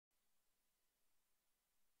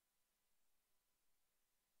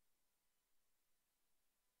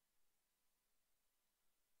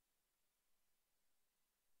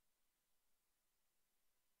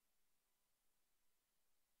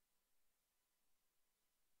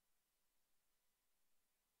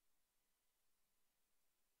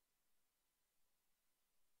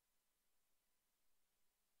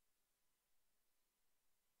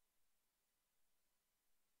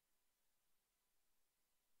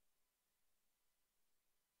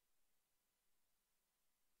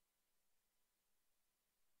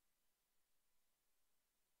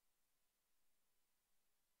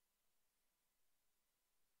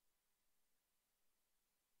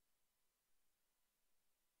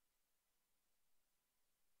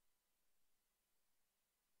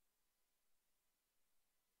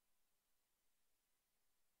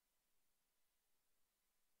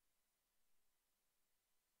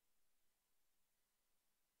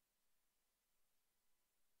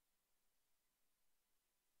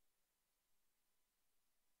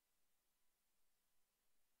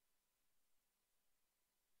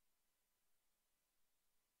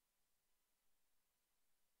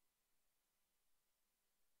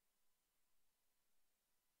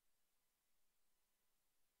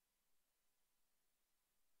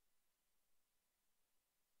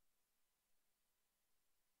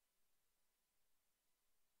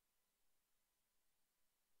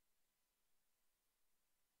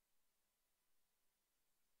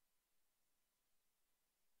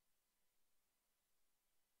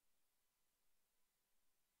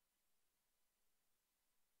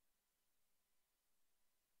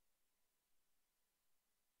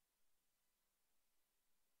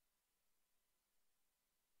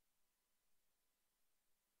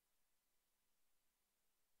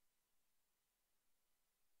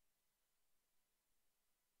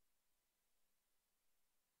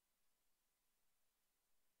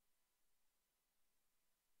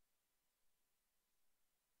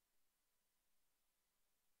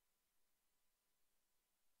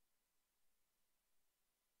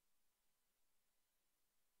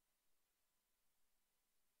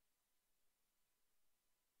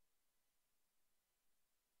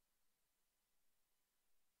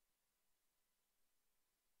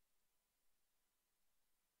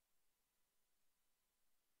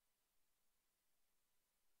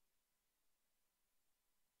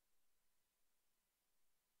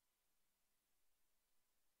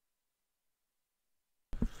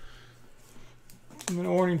Good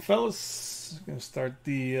morning, fellas. Gonna start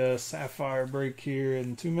the Sapphire break here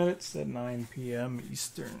in 2 minutes at 9 p.m.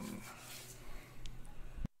 Eastern.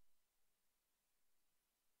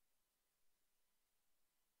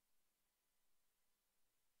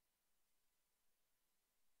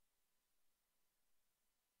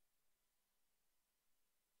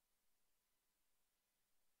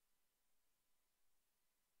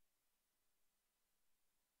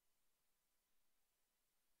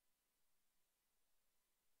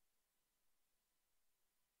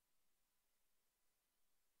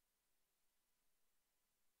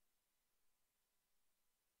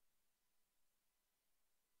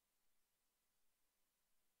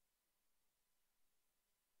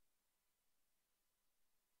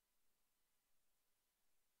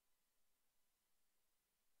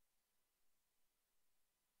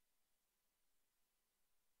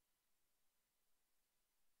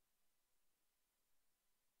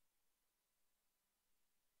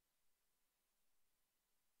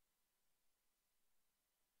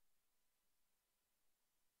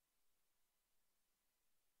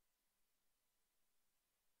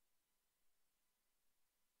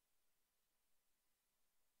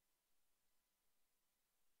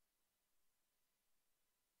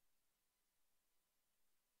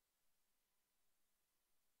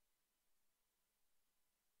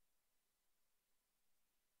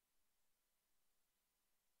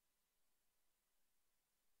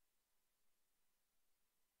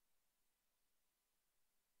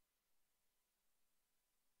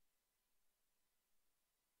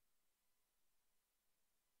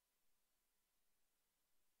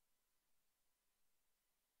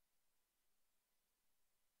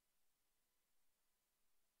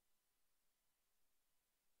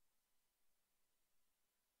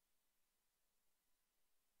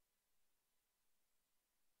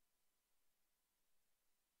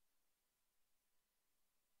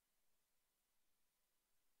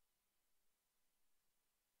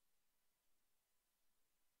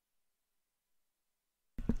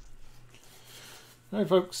 All right,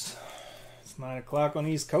 folks. It's 9 o'clock on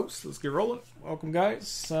the East Coast. Let's get rolling. Welcome,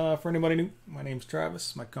 guys. For anybody new, my name's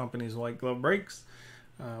Travis. My company is White Glove Breaks.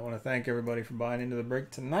 I want to thank everybody for buying into the break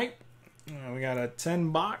tonight. We got a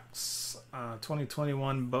 10-box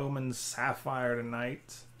 2021 Bowman Sapphire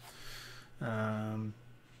tonight. I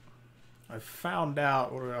found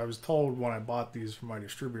out, or I was told when I bought these from my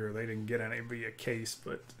distributor, they didn't get any via case,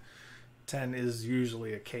 but 10 is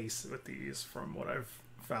usually a case with these from what I've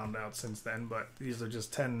found out since then. But these are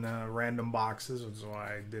just 10 random boxes, which is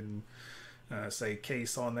why I didn't say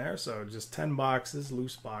case on there. So just 10 boxes,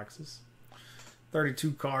 loose boxes.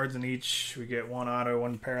 32 cards in each. We get one auto,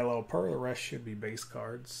 one parallel per. The rest should be base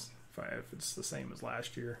cards, if it's the same as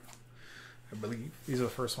last year, I believe. These are the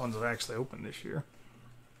first ones I've actually opened this year.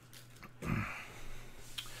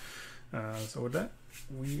 So with that,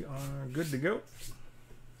 we are good to go.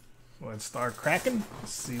 Let's start cracking.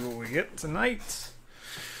 Let's see what we get tonight.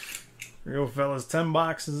 Real fellas, 10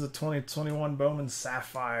 boxes of 2021 Bowman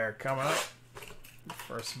Sapphire coming up.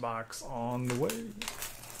 First box on the way.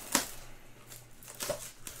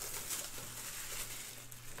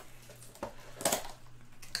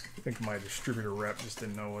 I think my distributor rep just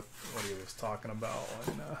didn't know what he was talking about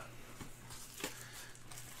when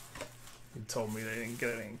he told me they didn't get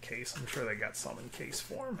it in case. I'm sure they got some in case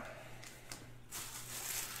form.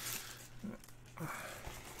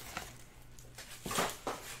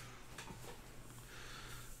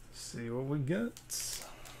 See what we get.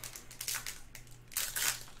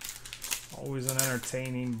 Always an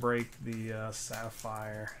entertaining break, the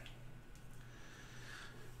Sapphire.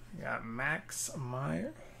 We got Max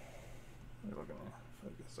Meyer. Look at that.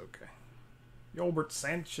 Focus, okay. Yolbert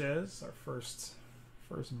Sanchez, our first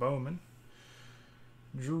Bowman.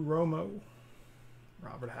 Drew Romo,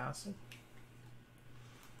 Robert Hassel.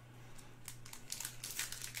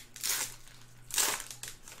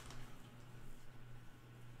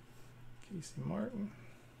 Casey Martin,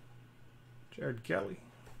 Jared Kelly,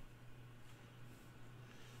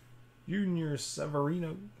 Junior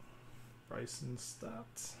Severino, Bryson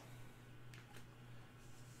Stott,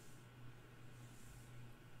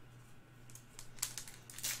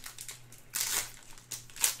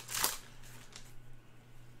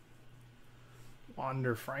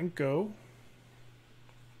 Wander Franco,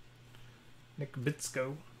 Nick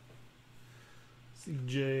Bitsko,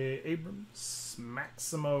 CJ Abrams,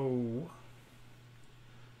 Maximo.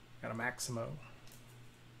 Got a Maximo.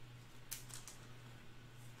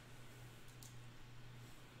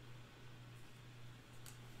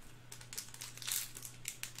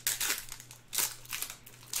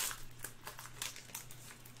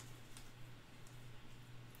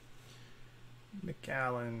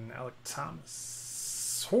 Allen, Alec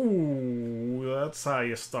Thomas. Ooh, that's how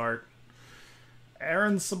you start.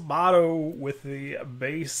 Aaron Sabato with the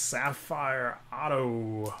base Sapphire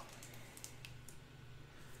auto.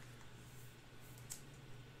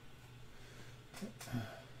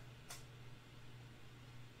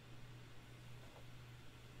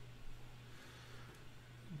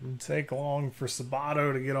 Didn't take long for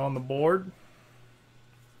Sabato to get on the board.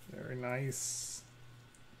 Very nice.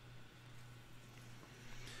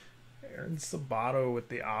 Aaron Sabato with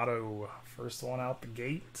the auto. First one out the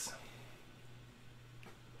gate.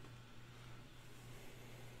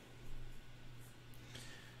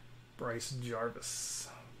 Bryce Jarvis.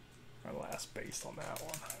 My last base on that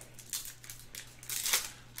one.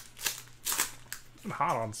 Been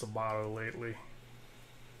hot on Sabato lately.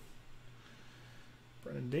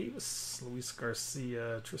 Brennan Davis, Luis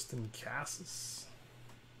Garcia, Tristan Cassis,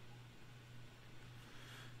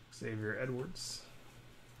 Xavier Edwards,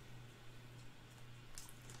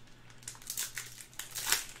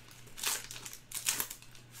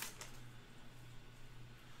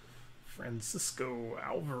 Francisco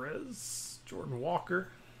Alvarez, Jordan Walker,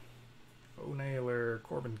 O'Neiler,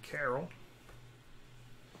 Corbin Carroll.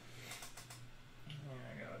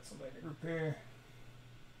 I got somebody to repair.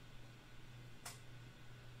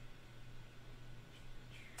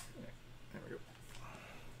 There we go.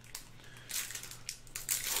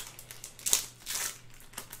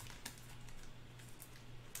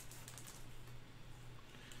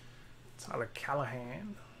 Tyler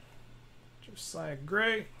Callahan, Josiah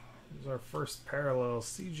Gray. Here's our first parallel,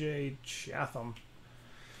 CJ Chatham.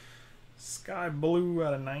 Sky Blue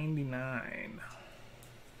out of 99.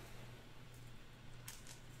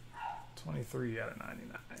 23 out of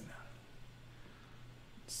 99.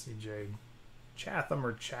 CJ Chatham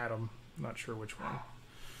or Chatham. I'm not sure which one.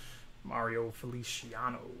 Mario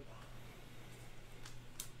Feliciano.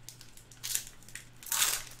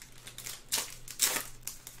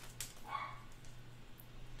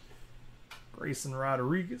 Grayson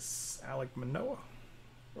Rodriguez, Alec Manoa,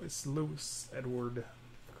 Royce Lewis, Edward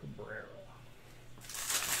Cabrera.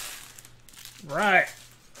 Right.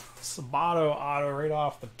 Sabato auto right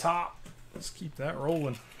off the top. Let's keep that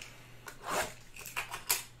rolling.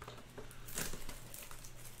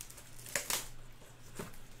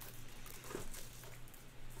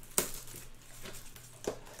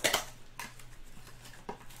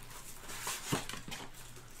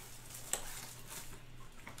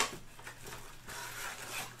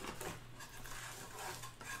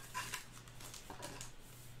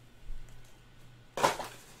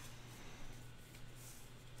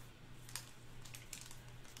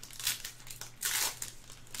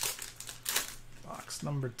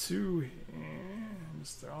 Number 2, yeah,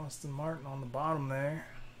 Mr. Austin Martin on the bottom there.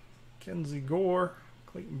 Kenzie Gore,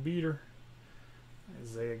 Clayton Beater,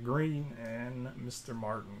 Isaiah Green, and Mr.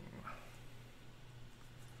 Martin.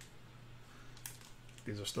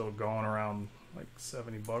 These are still going around like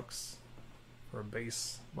 $70 for a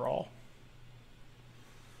base brawl.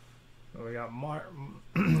 So we got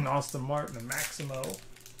Austin Martin and Maximo.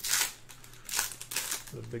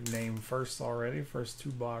 The big name first already, first 2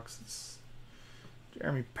 boxes.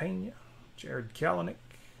 Jeremy Pena, Jared Kalanick,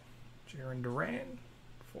 Jaron Duran,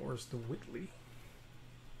 Forrest Whitley.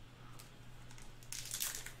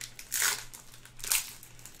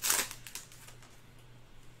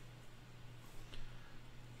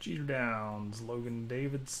 Jeter Downs, Logan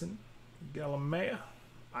Davidson, Gallimea,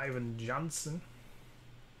 Ivan Johnson,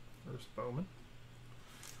 first Bowman.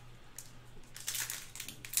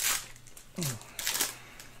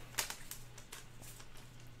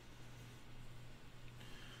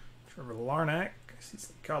 Trevor Larnack, I see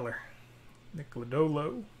some color. Nick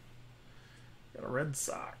Lodolo, got a Red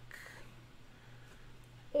Sox.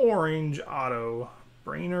 Orange auto,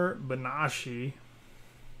 Brainer Benashi,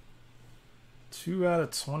 2 out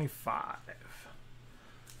of 25.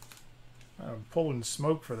 I'm pulling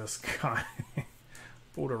smoke for this guy.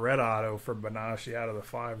 Pulled a red auto for Benashi out of the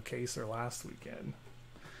 5-caser last weekend.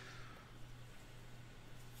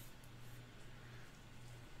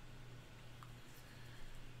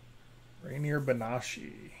 Rainier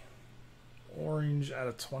Benashi, orange out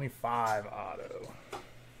of 25 auto.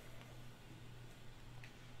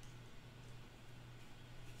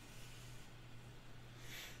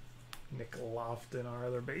 Nick Lofton, our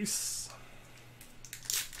other base.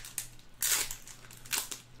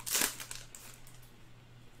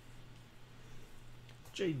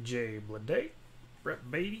 JJ Bleday,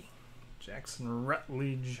 Brett Beatty, Jackson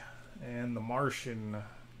Rutledge, and the Martian,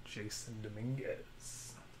 Jason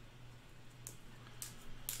Dominguez.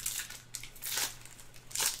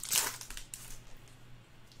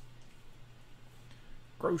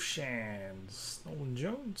 Groshans, Nolan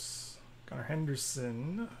Jones, Connor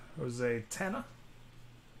Henderson, Jose Tena,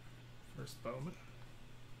 first Bowman.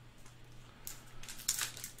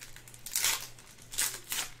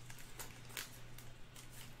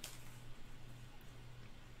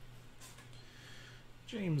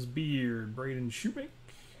 James Beard, Braden Shoemake,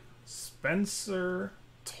 Spencer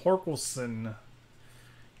Torkelson,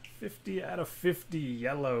 50 out of 50,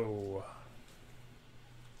 yellow.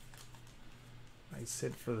 Nice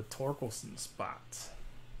hit for the Torkelson spot.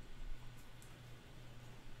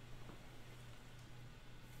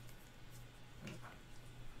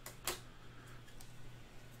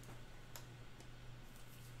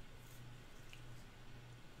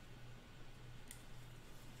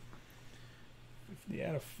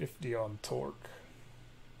 Out of 50 on Torque.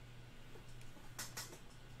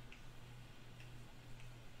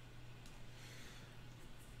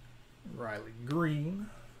 Riley Green,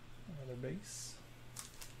 another base.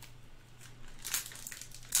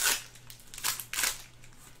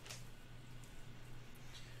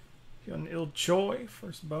 Hyun Il Choi,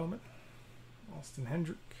 first Bowman. Austin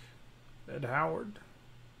Hendrick, Ed Howard,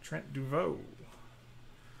 Trent Duveau,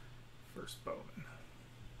 first Bowman.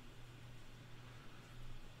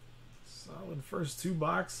 Solid first two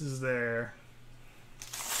boxes there.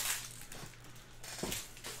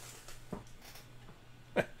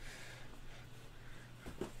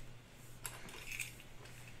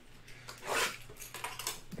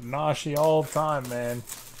 Nashi all the time, man.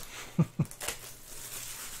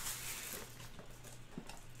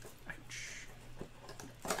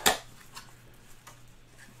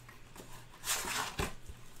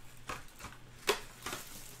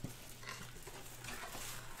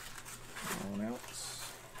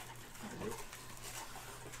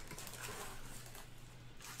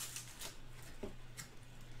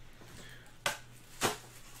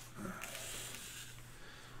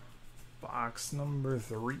 Box number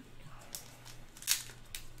 3.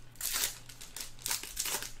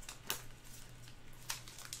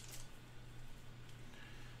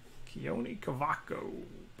 Keone Cavaco,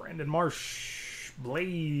 Brandon Marsh,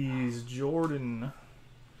 Blaze Jordan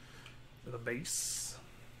for the base.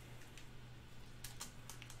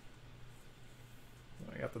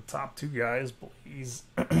 I got the top two guys, Blaze,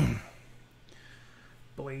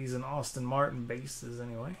 Blaze and Austin Martin bases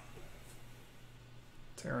anyway.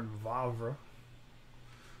 Terran Vavra.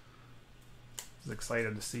 I was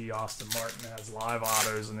excited to see Austin Martin has live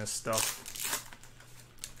autos and this stuff.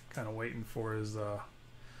 Kind of waiting for his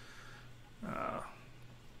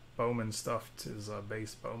Bowman stuff, his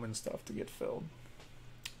base Bowman stuff to get filled.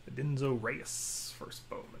 Edinzo Reyes, first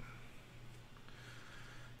Bowman.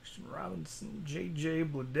 Christian Robinson, J.J.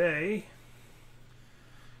 Bleday.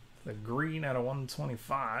 The green out of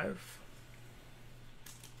 125.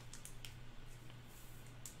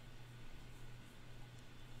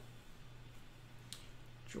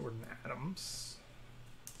 Jordan Adams.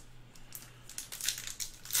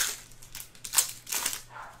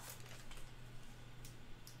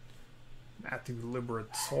 Matthew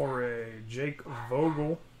Liberatore, Jake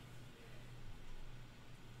Vogel,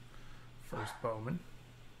 first Bowman.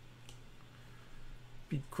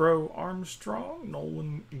 Pete Crow Armstrong,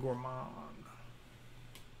 Nolan Gorman.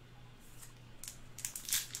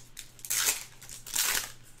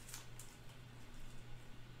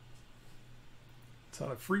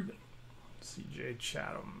 Tyler Freeman, C.J.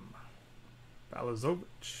 Chatham,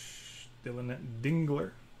 Balazovic, Dylan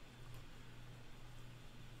Dingler.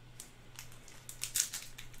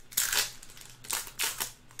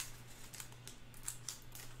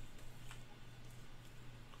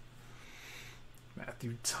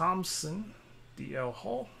 Matthew Thompson, D.L.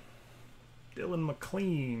 Hall, Dylan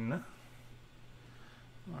McLean,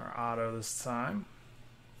 our auto this time.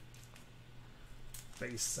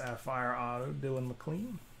 Base Sapphire auto, Dylan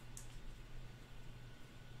McLean.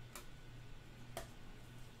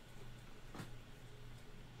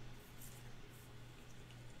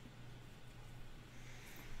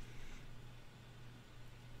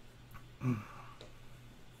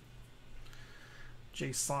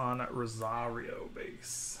 Jason Rosario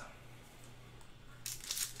base.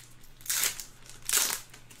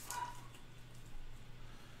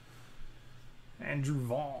 Andrew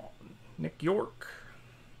Vaughn, Nick York,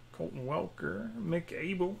 Colton Welker, Mick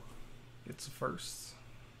Abel gets the first.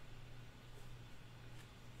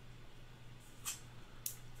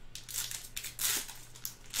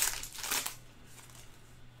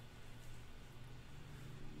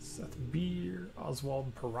 Seth Beer,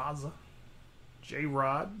 Oswald Peraza,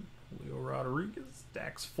 J-Rod, Leo Rodriguez,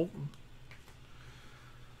 Dax Fulton.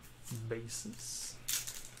 Bases.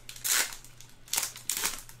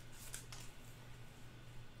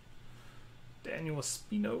 Daniel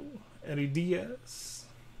Espino, Eddie Diaz.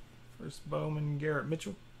 First Bowman, Garrett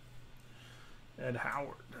Mitchell. Ed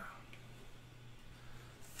Howard.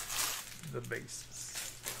 The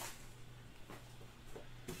bases.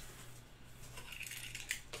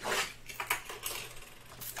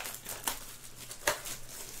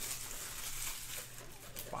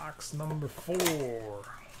 Box number 4.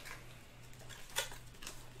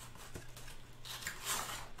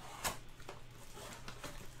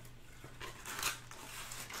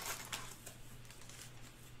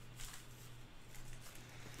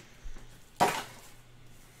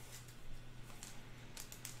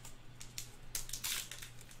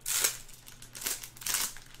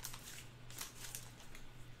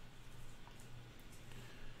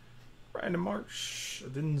 Brandon Marsh,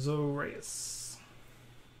 Adinzo Reyes,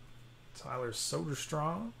 Tyler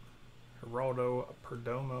Soderstrom, Geraldo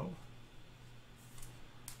Perdomo,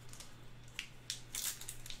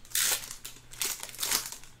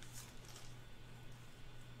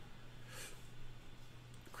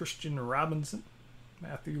 Christian Robinson,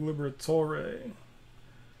 Matthew Liberatore,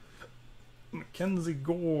 Mackenzie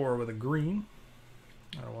Gore with a green,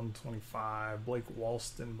 out of 125, Blake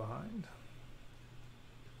Walston behind.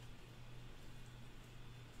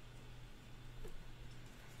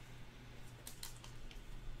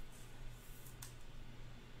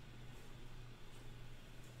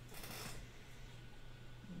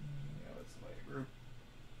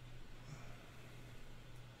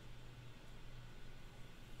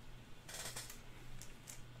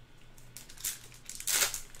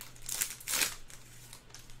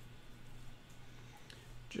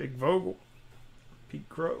 Jake Vogel, Pete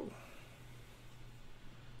Crow,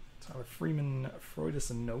 Tyler Freeman, Freudis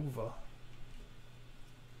and Nova,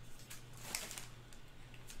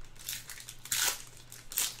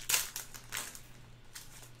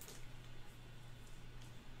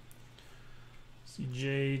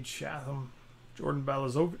 CJ Chatham, Jordan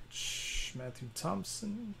Balazovic, Matthew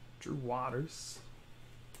Thompson, Drew Waters,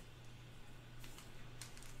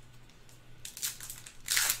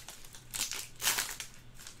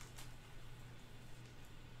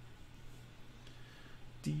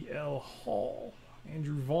 DL Hall,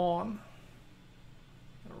 Andrew Vaughn,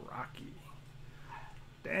 Rocky,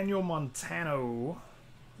 Daniel Montano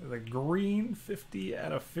with a green 50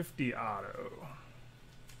 out of 50 auto.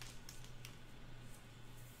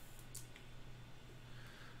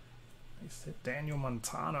 Nice hit, Daniel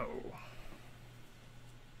Montano.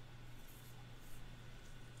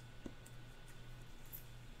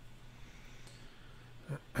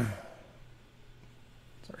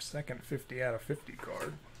 It's our second 50 out of 50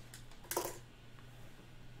 card.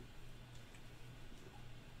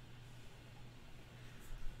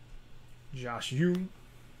 Josh Yu,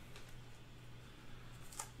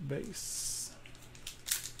 base.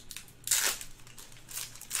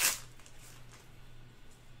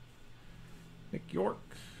 Nick York,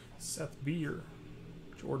 Seth Beer,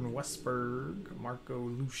 Jordan Westberg, Marco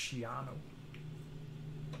Luciano.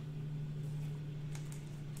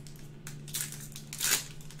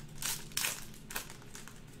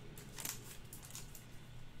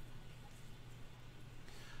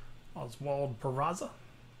 Oswald Peraza,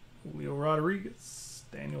 Julio Rodriguez,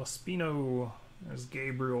 Daniel Espino, there's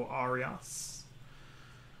Gabriel Arias,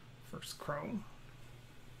 first chrome.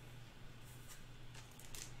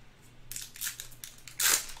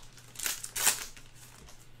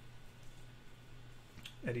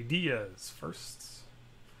 Eddie Diaz, first.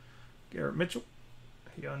 Garrett Mitchell,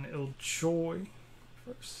 Hyun Il Choi,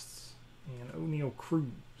 first. And O'Neal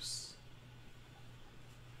Cruz.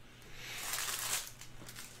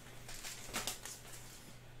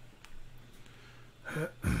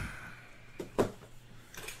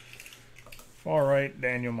 Far right,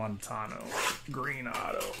 Daniel Montano, green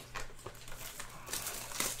auto.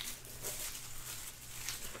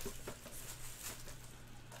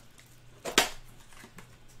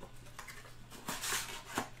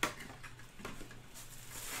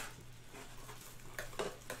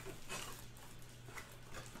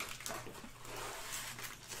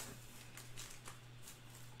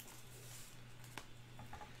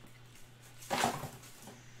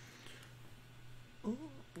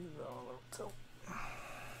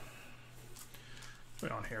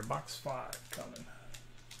 Put on here, box 5 coming.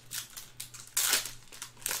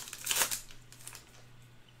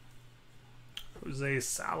 Jose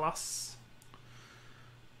Salas,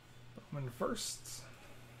 Bowman first.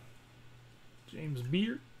 James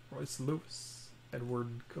Beard, Royce Lewis,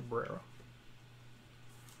 Edward Cabrera.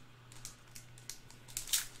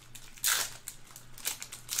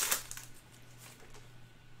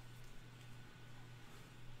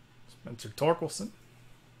 Spencer Torkelson,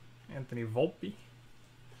 Anthony Volpe.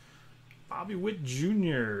 Bobby Witt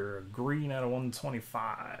Jr., green out of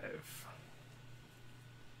 125.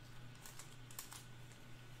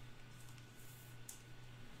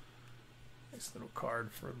 Nice little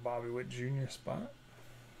card for Bobby Witt Jr. spot.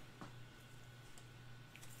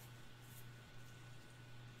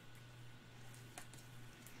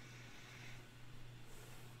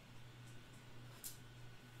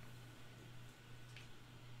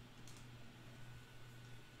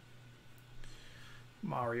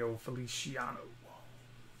 Mario Feliciano,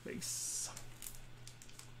 base.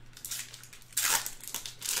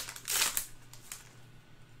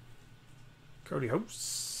 Cody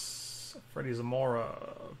Host, Freddie Zamora,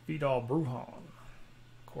 Vidal Brujan,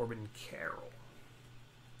 Corbin Carroll.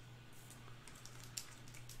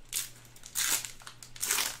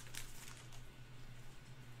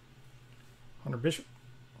 Hunter Bishop,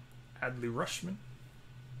 Adley Rushman,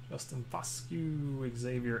 Justin Foscue,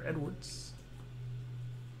 Xavier Edwards.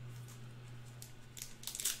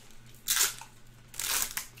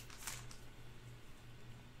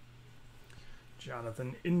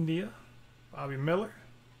 Jonathan India, Bobby Miller.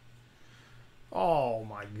 Oh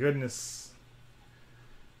my goodness.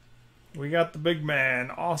 We got the big man,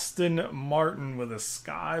 Austin Martin, with a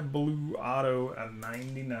sky blue auto at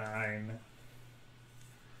 99.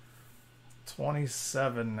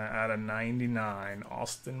 27 out of 99,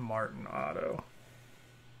 Austin Martin auto.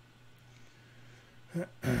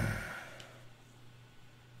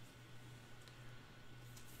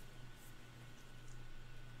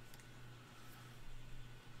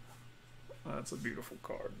 That's a beautiful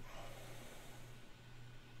card.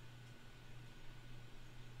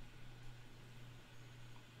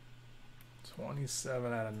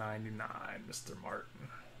 $27 out of 99, Mr. Martin.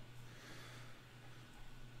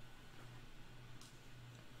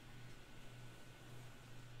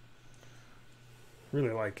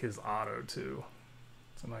 Really like his auto too.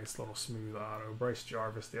 It's a nice little smooth auto. Bryce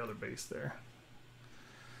Jarvis, the other base there.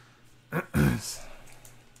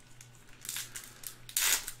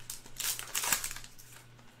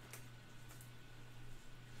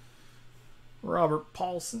 Robert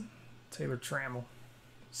Paulson, Taylor Trammell,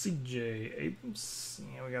 CJ Abrams.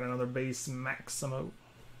 Yeah, we got another base, Maximo.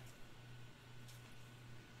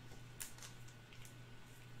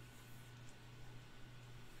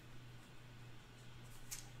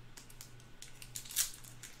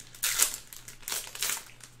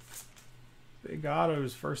 Big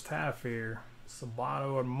autos first half here.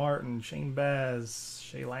 Sabato and Martin, Shane Baz,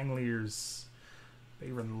 Shea Langeliers,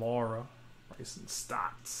 Bayron Laura, Bryson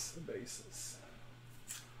Stotts, the bases.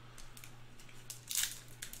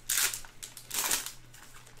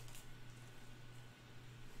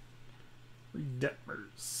 Reed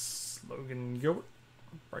Detmers, Logan Gilbert,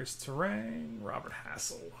 Bryce Terang, Robert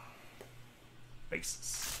Hassel,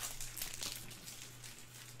 bases.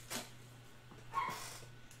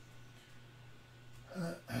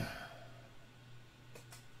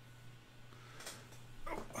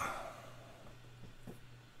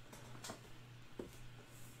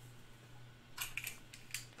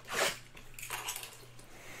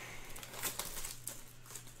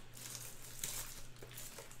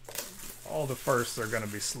 All the firsts are going to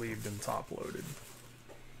be sleeved and top loaded.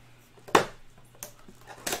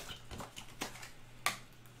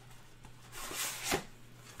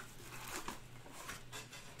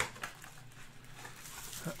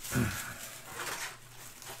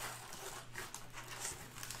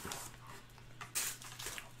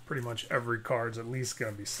 Pretty much every card's at least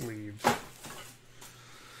going to be sleeved.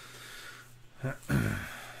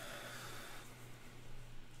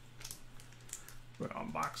 Put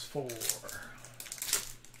on box 4.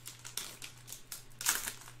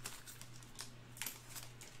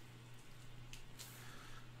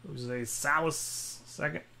 Jose Salas,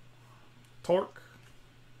 second. Torque.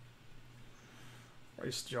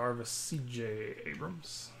 Bryce Jarvis, CJ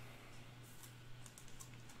Abrams.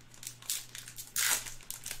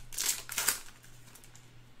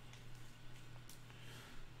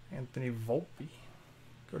 Anthony Volpe.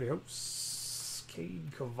 Cody Host.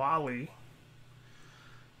 Cade Cavalli.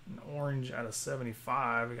 An orange out of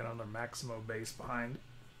 75. We got another Maximo base behind it.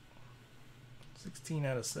 16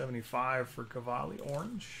 out of 75 for Cavalli,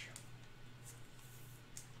 orange.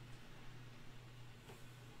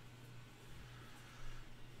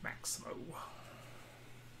 Maximo.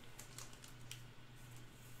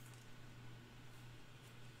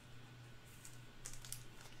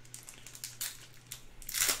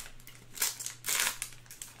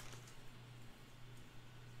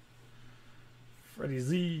 Freddie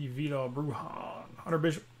Z, Vidal Brujan, Hunter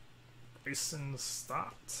Bishop, Bryson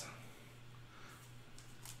Stott,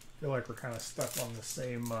 feel like we're kind of stuck on the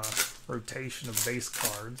same rotation of base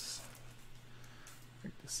cards. I'd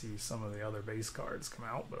like to see some of the other base cards come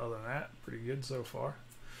out, but other than that, pretty good so far.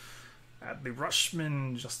 Adley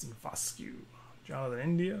Rushman, Justin Foscue, Jonathan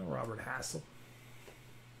India, Robert Hassel.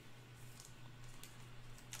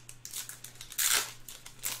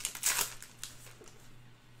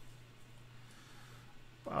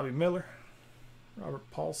 Bobby Miller, Robert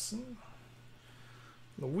Paulson,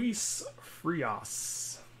 Luis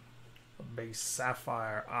Frias, a base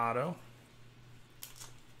Sapphire auto.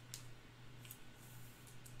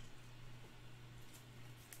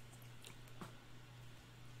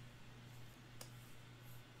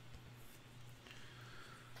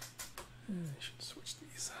 I should switch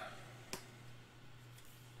these.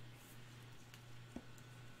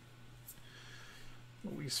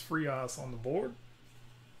 Luis Frias on the board.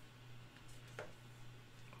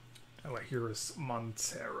 Alahiris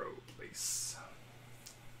Montero base.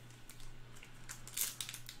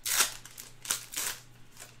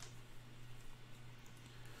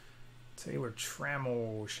 Taylor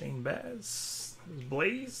Trammell, Shane Baz. There's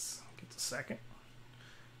Blaze. Gets a second.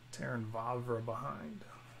 Taryn Vavra behind.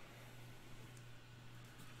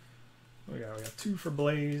 We got 2 for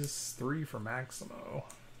Blaze, 3 for Maximo.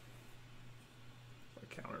 If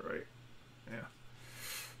I count it right. Yeah.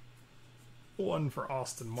 1 for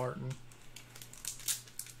Austin Martin.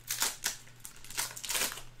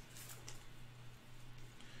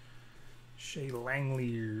 Shay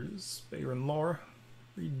Langleers, Bayron Laura,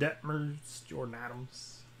 Reed Detmers, Jordan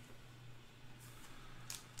Adams.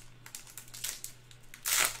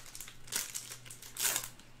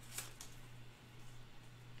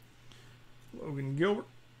 Logan Gilbert,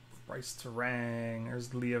 Bryce Terang, there's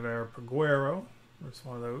Leovera Peguero, there's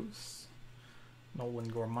one of those. Nolan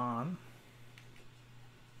Gorman.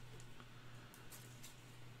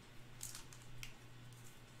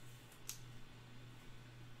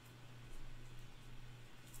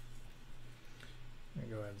 Let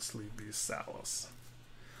me go ahead and sleeve these Salos.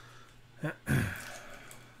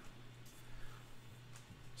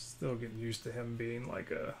 Still getting used to him being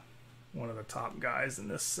like one of the top guys in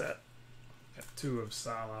this set. Got 2 of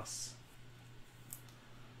Salas.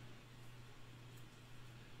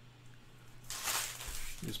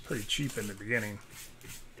 He was pretty cheap in the beginning.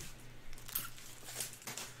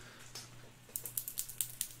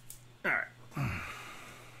 Alright.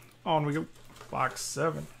 On we go. Box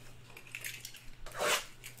 7.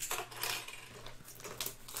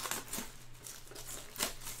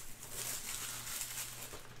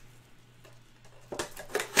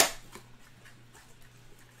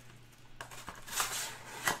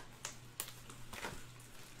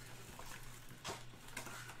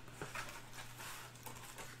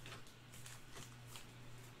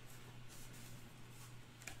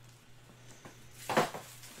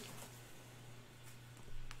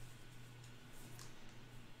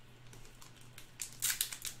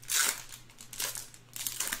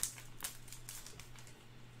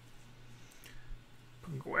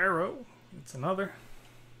 Guerrero, it's another.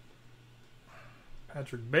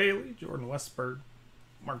 Patrick Bailey, Jordan Westberg,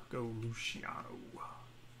 Marco Luciano.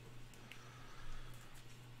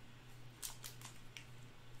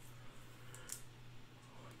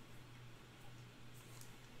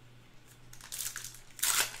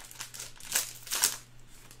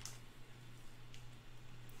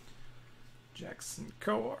 Jackson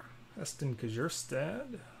Coar, Eston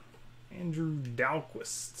Kjerstad, Andrew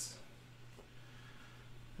Dahlquist.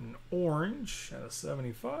 An orange at a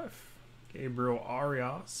 75. Gabriel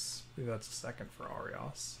Arias. I believe that's a second for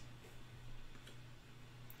Arias.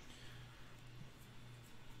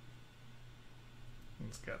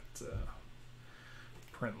 It's got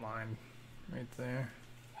print line right there.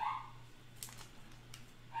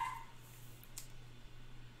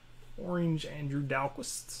 Orange Andrew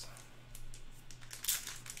Dahlquist.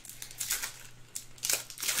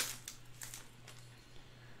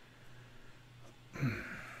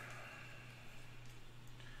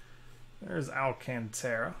 There's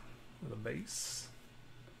Alcantara with a base.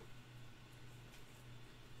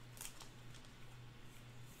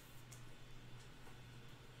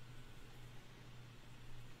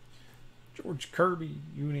 George Kirby,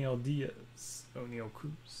 Uniel Diaz, O'Neal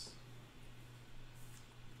Cruz.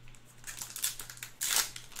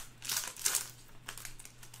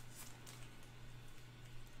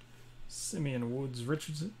 Simeon Woods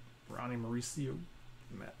Richardson, Ronnie Mauricio,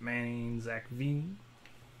 Matt Manning, Zach Veen.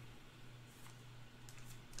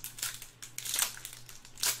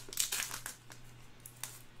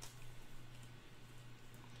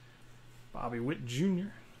 Bobby Witt Jr.,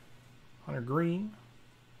 Hunter Green,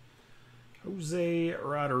 Jose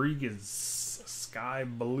Rodriguez, sky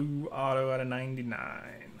blue auto out of 99.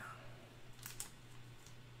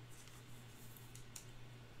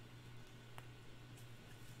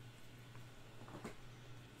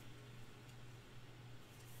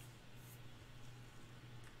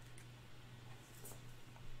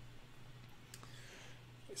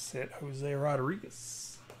 It's hit Jose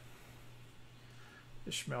Rodriguez.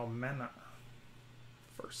 Ishmael Mena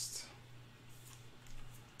first.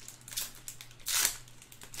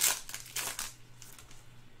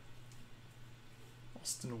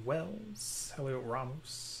 Austin Wells, Helio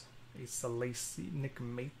Ramos, Asa Lacy, Nick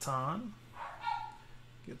Maton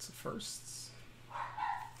gets it first.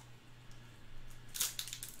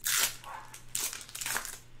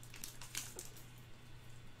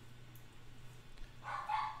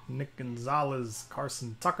 Nick Gonzalez,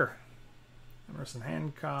 Carson Tucker, Emerson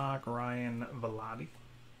Hancock, Ryan Velati.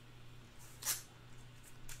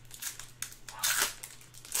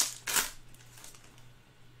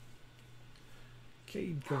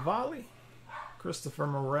 Cade Cavalli, Christopher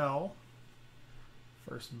Morel,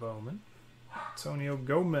 first Bowman. Antonio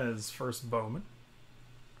Gomez, first Bowman.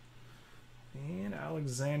 And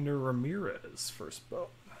Alexander Ramirez, first Bowman.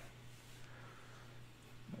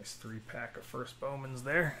 Nice 3-pack of first Bowmans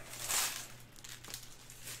there.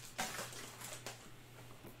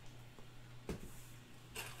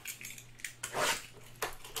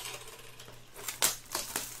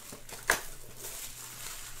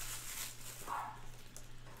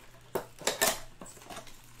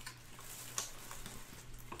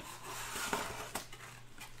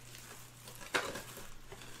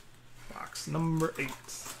 Box number 8.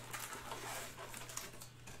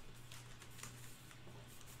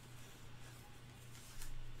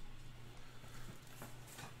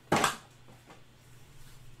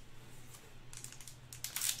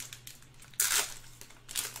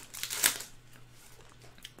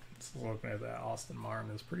 Looking at that, Austin Martin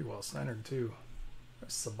is pretty well centered too.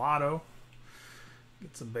 There's Sabato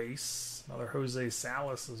gets a base. Another Jose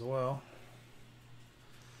Salas as well.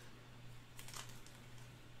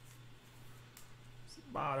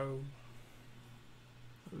 Sabato,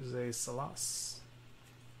 Jose Salas.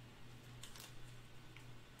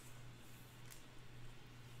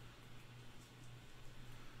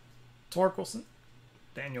 Torkelson,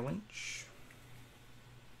 Daniel Lynch.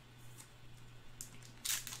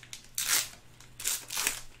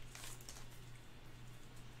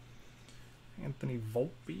 Anthony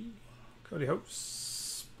Volpe, Cody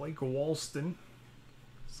Host, Blake Walston,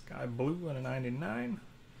 sky blue at a 99.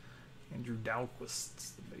 Andrew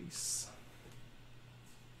Dalquist, the base.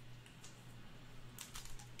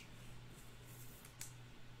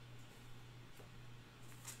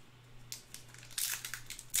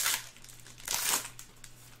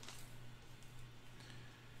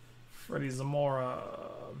 Freddie Zamora,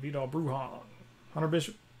 Vidal Brujan, Hunter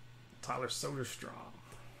Bishop, Tyler Soderstrom.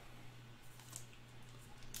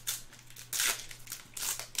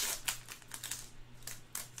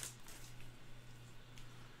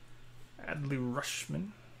 Adley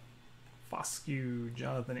Rushman, Foscue,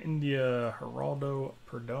 Jonathan India, Geraldo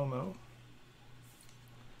Perdomo.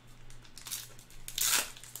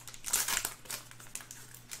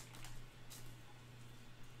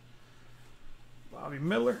 Bobby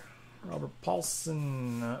Miller, Robert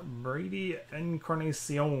Paulson, Brady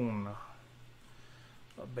Encarnacion,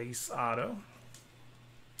 a base auto.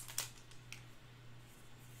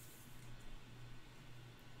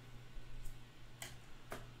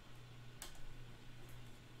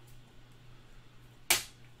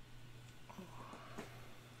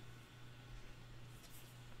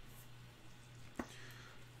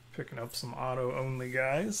 Picking up some auto-only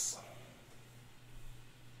guys.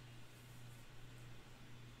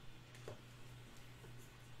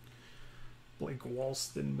 Blake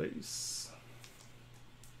Walston base.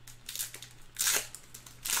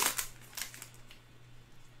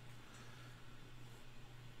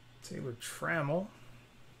 Taylor Trammell.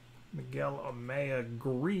 Miguel Amaya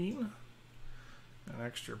green. An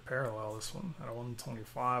extra parallel this one at a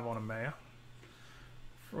 125 on Amaya.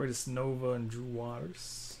 Freudis Nova and Drew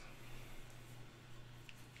Waters.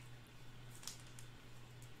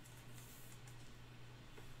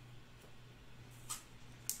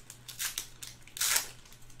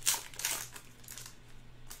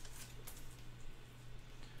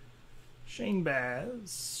 Shane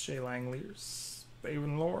Baz, Shea Langeliers,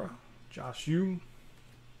 Baven Laura, Josh Hume.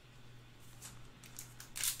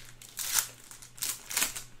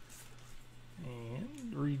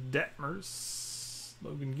 And Reed Detmers,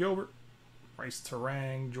 Logan Gilbert, Bryce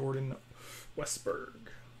Terang, Jordan Westberg.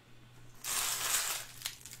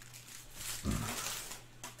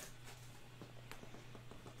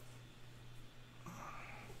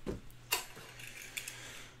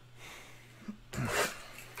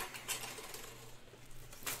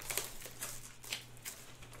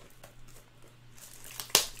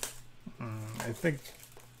 I think,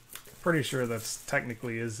 pretty sure that's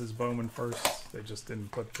technically is his Bowman first. They just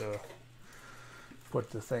didn't put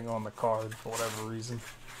the thing on the card for whatever reason.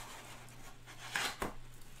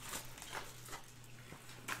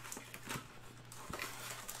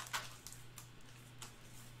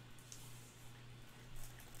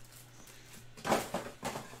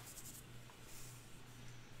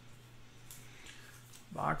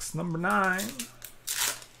 Box number 9.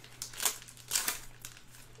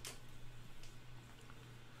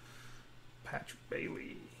 Patrick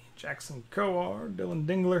Bailey, Jackson Coar, Dylan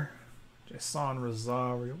Dingler, Jason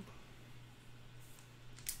Rosario.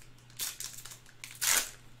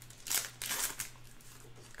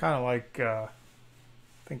 Kind of like, I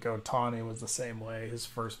think Otani was the same way. His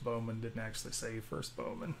first Bowman didn't actually say first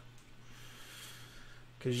Bowman.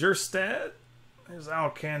 Kjerstad, there's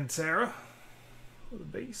Alcantara with a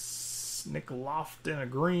base. Nick Lofton, a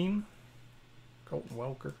green. Colton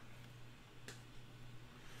Welker.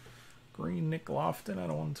 Green Nick Lofton out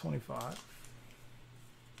of 125.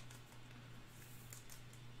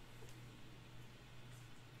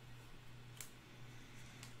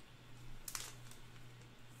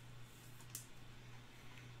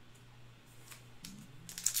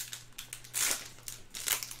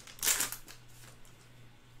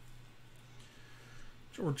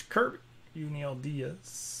 George Kirby, Uniel Diaz,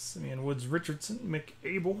 Simeon Woods Richardson, Mick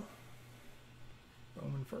Abel,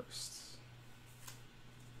 Bowman first.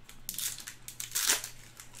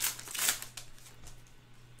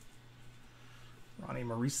 Ronnie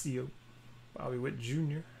Mauricio, Bobby Witt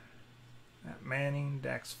Jr., Matt Manning,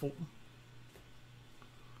 Dax Fulton.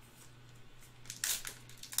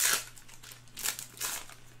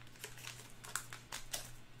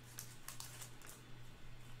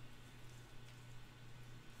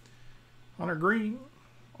 Hunter Green,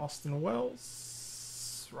 Austin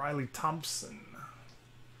Wells, Riley Thompson,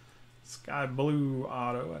 Sky Blue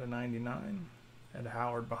auto at a 99, Ed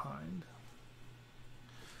Howard behind.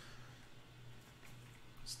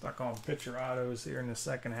 Stuck on pitcher autos here in the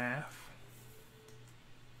second half.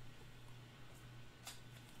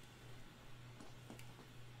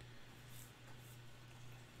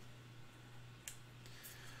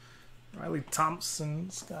 Riley Thompson,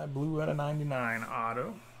 Sky Blue at a 99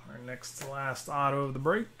 auto. Our next to last auto of the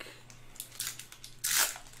break.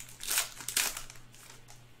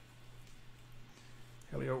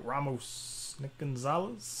 Helio Ramos, Nick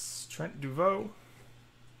Gonzalez, Trent Duveau,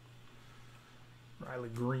 Riley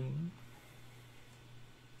Green.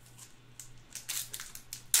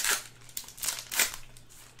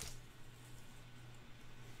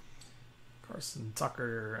 Carson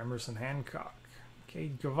Tucker, Emerson Hancock,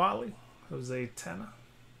 Cade Cavalli, Jose Tena.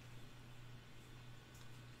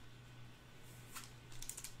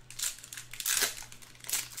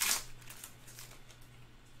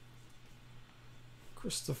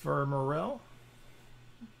 Christopher Morel,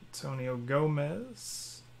 Antonio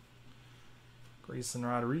Gomez, Grayson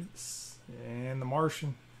Rodriguez, and the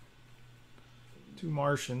Martian. 2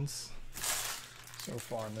 Martians so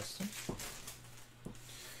far in this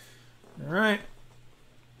one. All right.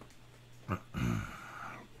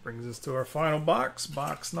 Brings us to our final box,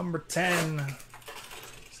 box number 10.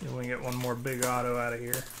 See if we can get one more big auto out of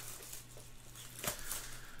here.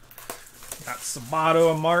 Got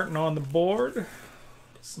Sabato and Martin on the board.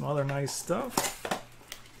 Some other nice stuff.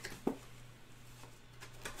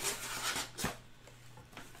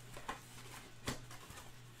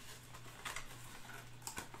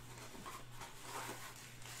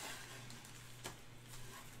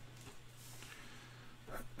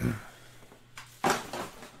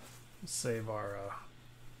 Save our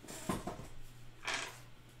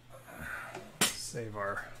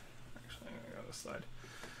actually I'm gonna go this side.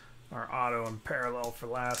 Our auto and parallel for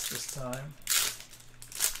last this time.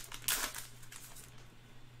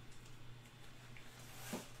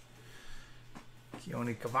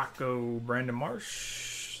 Keone Cavaco, Brandon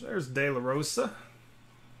Marsh. There's De La Rosa.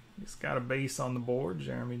 He's got a base on the board.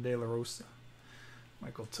 Jeremy De La Rosa.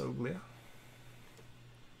 Michael Toglia.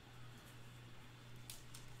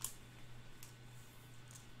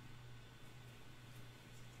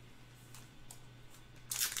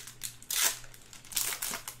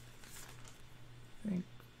 I think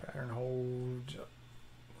pattern hold.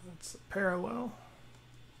 That's a parallel.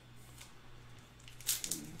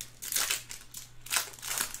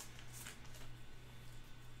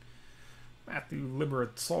 Matthew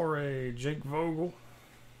Liberatore, Jake Vogel,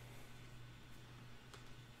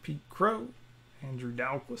 Pete Crow, Andrew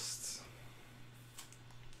Dalquist,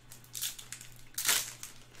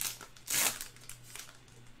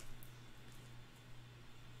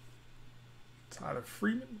 Tyler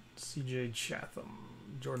Freeman, CJ Chatham,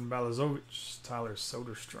 Jordan Balazovic, Tyler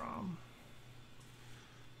Soderstrom.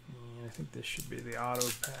 And I think this should be the auto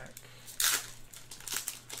pack.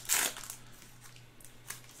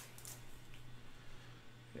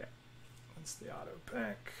 Yeah, that's the auto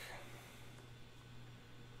pack.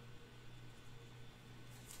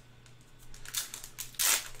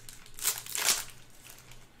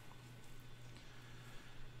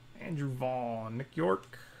 Andrew Vaughn, Nick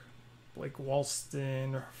York, Blake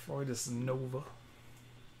Walston, Freudis Nova.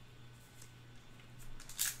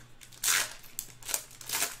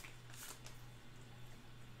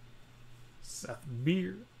 Seth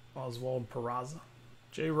Beer, Oswald Peraza,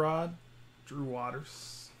 J-Rod, Drew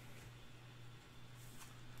Waters.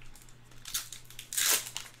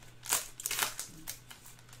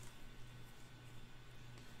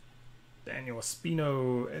 Daniel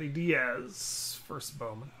Espino, Eddie Diaz, first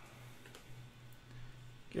Bowman.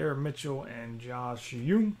 Garrett Mitchell and Josh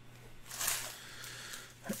Young.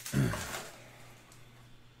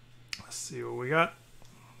 Let's see what we got.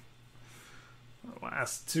 The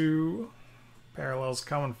last two parallels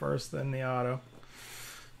coming first, then the auto.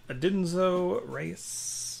 Adinzo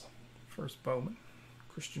Reyes, first Bowman.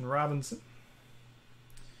 Christian Robinson.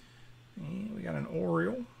 And we got an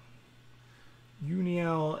Oriole.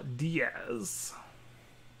 Uniel Diaz.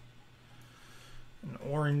 An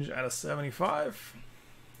orange out of 75.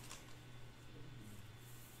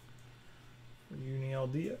 For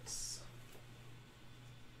Uniel Diaz.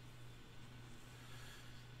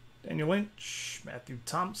 Daniel Lynch, Matthew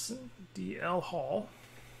Thompson, D.L. Hall.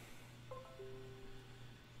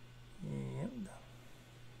 And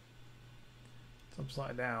it's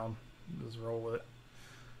upside down. Just roll with it.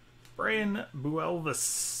 Brian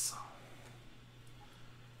Buelvis.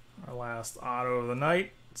 Our last auto of the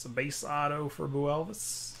night. It's a base auto for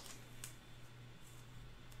Buelvis.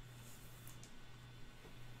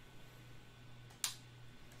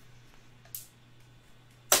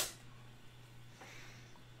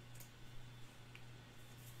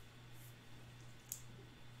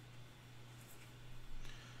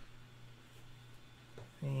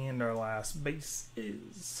 And our last base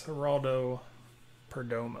is Geraldo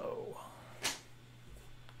Perdomo.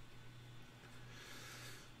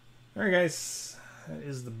 Alright guys, that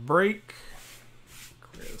is the break.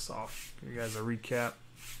 Clear this off, give you guys a recap.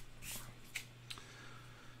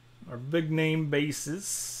 Our big name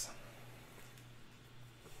bases.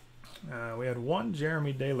 We had one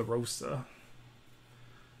Jeremy De La Rosa.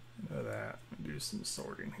 Know that. Do some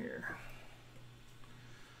sorting here.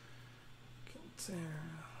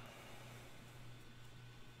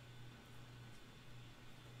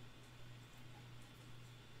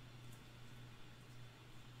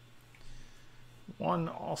 One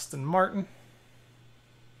Austin Martin.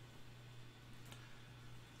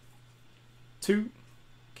 2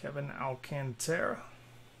 Kevin Alcantara.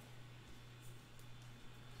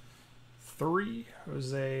 3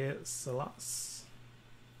 Jose Salas.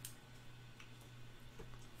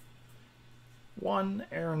 1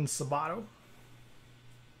 Aaron Sabato.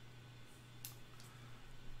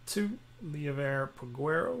 2 Leover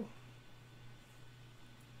Peguero.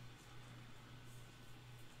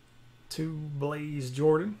 2 Blaze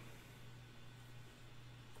Jordan.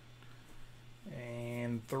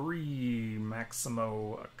 And 3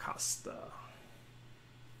 Maximo Acosta.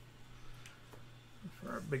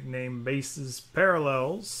 For our big name bases,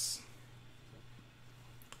 parallels.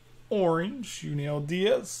 Orange, Uniel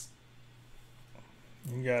Diaz.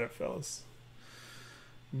 You got it, fellas.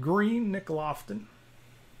 Green, Nick Lofton.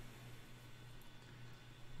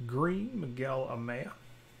 Green, Miguel Amaya.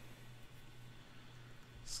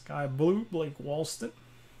 Sky blue, Blake Walston.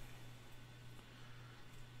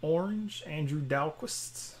 Orange, Andrew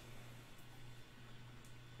Dalquist.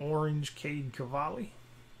 Orange, Cade Cavalli.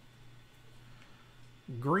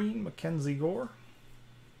 Green, Mackenzie Gore.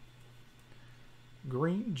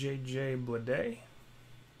 Green, J.J. Blade.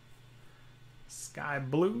 Sky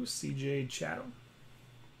blue, C.J. Chatham.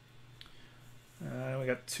 We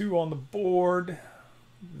got 2 on the board.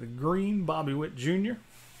 The green, Bobby Witt Jr.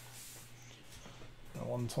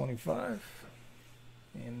 125.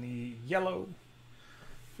 And the yellow,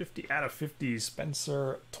 50 out of 50,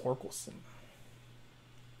 Spencer Torkelson.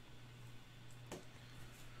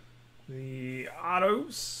 The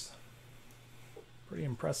autos. Pretty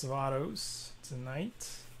impressive autos tonight.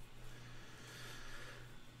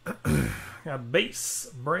 Got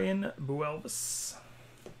base, Brian Buelvis.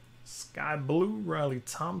 Sky blue, Riley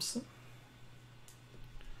Thompson.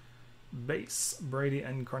 Base, Brady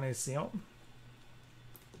Encarnacion.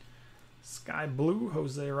 Sky blue,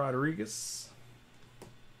 Jose Rodriguez.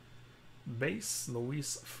 Base,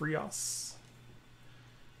 Luis Frias.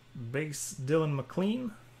 base Dylan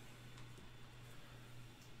McLean.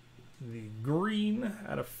 The green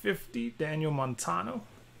out of 50, Daniel Montano.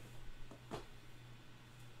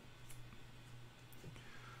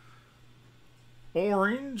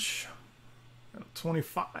 Orange out of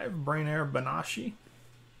 25, Brainair Banashi.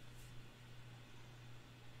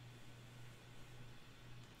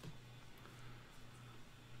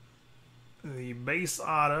 The base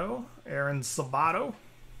auto, Aaron Sabato.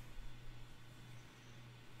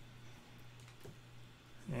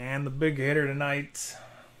 And the big hitter tonight,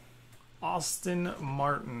 Austin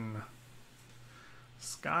Martin.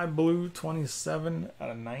 Sky Blue 27 out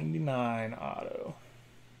of 99 auto.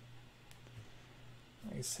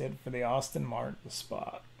 Nice hit for the Austin Martin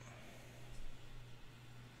spot.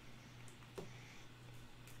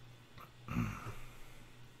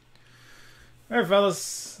 Alright,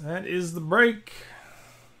 fellas, that is the break.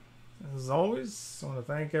 As always, I want to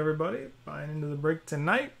thank everybody buying into the break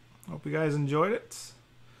tonight. Hope you guys enjoyed it.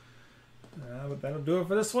 But that'll do it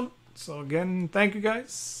for this one. So again, thank you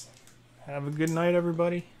guys. Have a good night,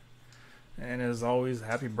 everybody. And as always,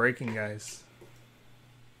 happy breaking, guys.